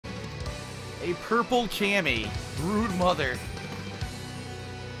A purple Cammy. Brood mother.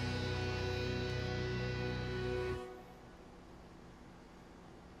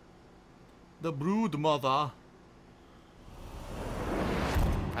 The brood mother.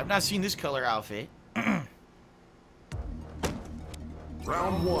 I've not seen this color outfit.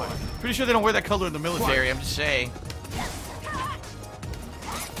 Round one. Pretty sure they don't wear that color in the military, I'm just saying.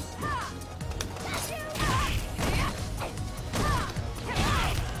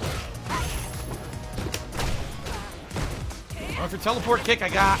 Well, for teleport kick, I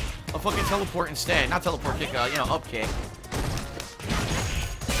got a fucking teleport instead. Not teleport kick, you know, up kick.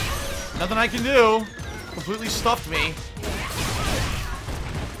 Nothing I can do. Completely stuffed me.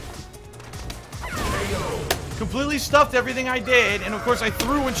 Completely stuffed everything I did, and of course I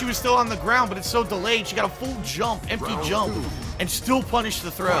threw when she was still on the ground, but it's so delayed, she got a full jump, empty jump, and still punished the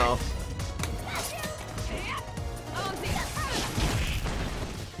throw.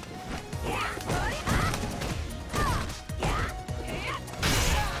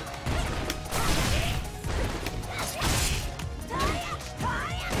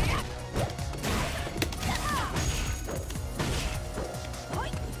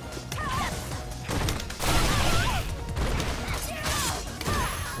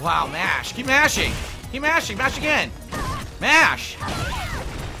 Wow, mash. Keep mashing. Keep mashing. Mash again. Mash.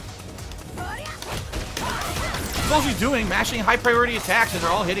 That's all she's doing. Mashing high priority attacks and they're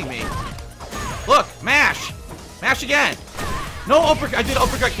all hitting me. Look. Mash. Mash again. No uppercut. I did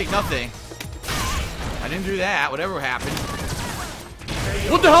uppercut kick. Nothing. I didn't do that. Whatever happened.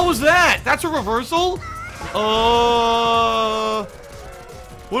 What the hell was that? That's a reversal?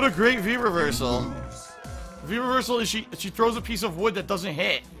 What a great V reversal. V reversal is she throws a piece of wood that doesn't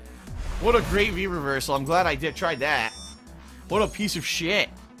hit. What a great V reversal. I'm glad I tried that. What a piece of shit.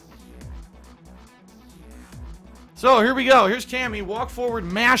 So here we go. Here's Cammy. Walk forward,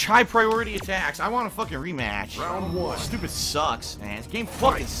 mash high priority attacks. I want a fucking rematch. Round one. Stupid sucks, man. This game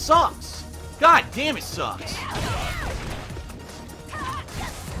fucking sucks. God damn it sucks.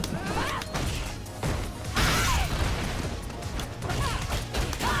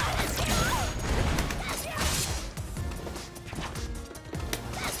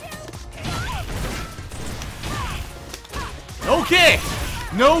 No kick!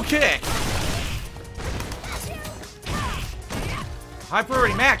 No kick! High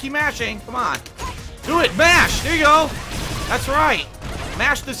priority. Matt, keep mashing. Come on. Do it. Mash! There you go. That's right.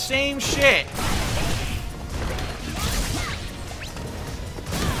 Mash the same shit.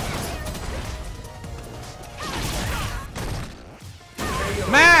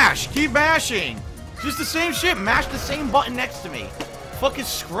 Mash! Keep mashing. Just the same shit. Mash the same button next to me. Fucking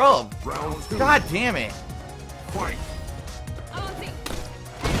scrub. God damn it. Fight.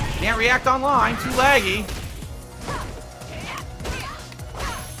 Can't react online. Too laggy.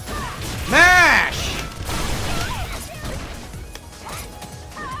 Mash!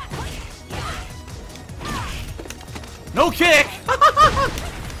 No kick!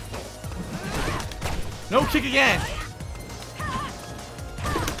 No kick again.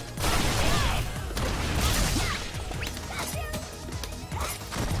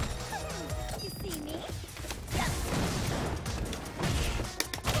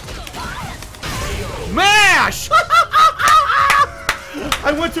 Mash!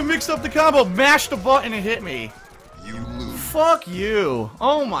 I went to mix up the combo, mashed the button, and hit me. You lose. Fuck you.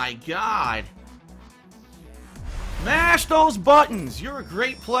 Oh my god. Mash those buttons. You're a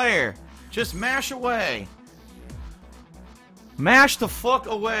great player. Just mash away. Mash the fuck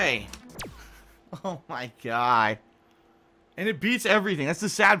away. Oh my god. And it beats everything. That's the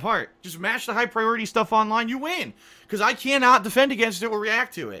sad part. Just mash the high priority stuff online, you win. Because I cannot defend against it or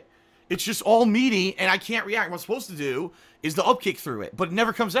react to it. It's just all meaty, and I can't react. What I'm supposed to do is the upkick through it, but it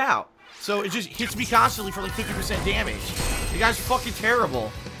never comes out. So it just hits me constantly for like 50% damage. The guy's fucking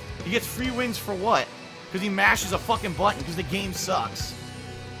terrible. He gets free wins for what? Because he mashes a fucking button because the game sucks.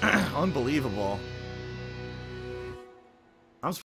 Unbelievable. I'm